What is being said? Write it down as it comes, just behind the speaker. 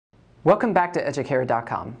Welcome back to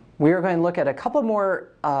Educator.com. We are going to look at a couple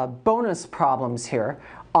more bonus problems here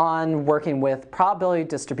on working with probability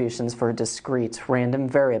distributions for a discrete random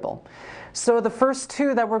variable. So the first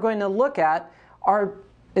two that we're going to look at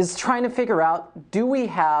is trying to figure out, do we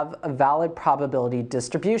have a valid probability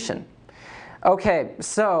distribution? Okay,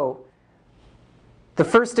 so the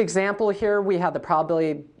first example here, we have the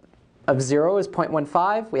probability of 0 is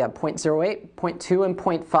 0.15, we have 0.08, 0.2, and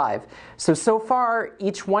 0.5. So far,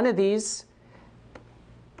 each one of these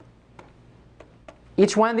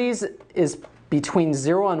is between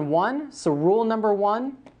 0 and 1, so rule number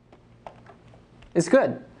 1 is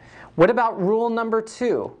good. What about rule number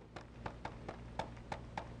 2?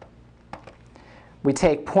 We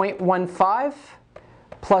take 0.15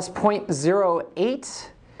 plus 0.08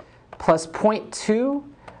 plus 0.2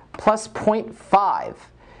 plus 0.5.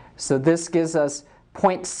 So this gives us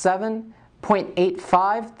 0.7,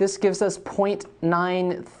 0.85. This gives us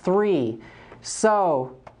 0.93.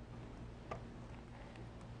 So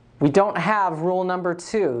we don't have rule number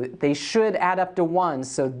 2. They should add up to 1.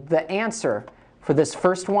 So the answer for this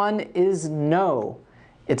first one is no.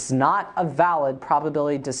 It's not a valid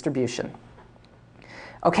probability distribution.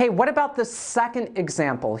 Okay, what about the second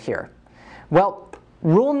example here? Well,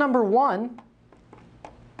 rule number 1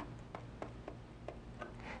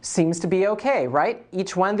 seems to be okay, right?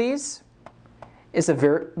 Each one of these is a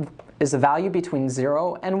value between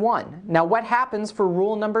 0 and 1. Now what happens for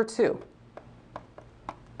rule number 2?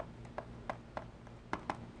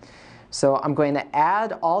 So I'm going to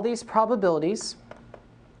add all these probabilities.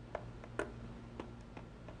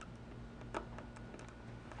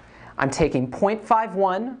 I'm taking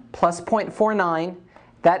 0.51 plus 0.49.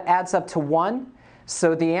 That adds up to 1.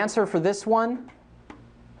 So the answer for this one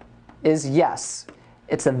is yes.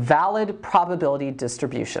 It's a valid probability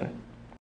distribution.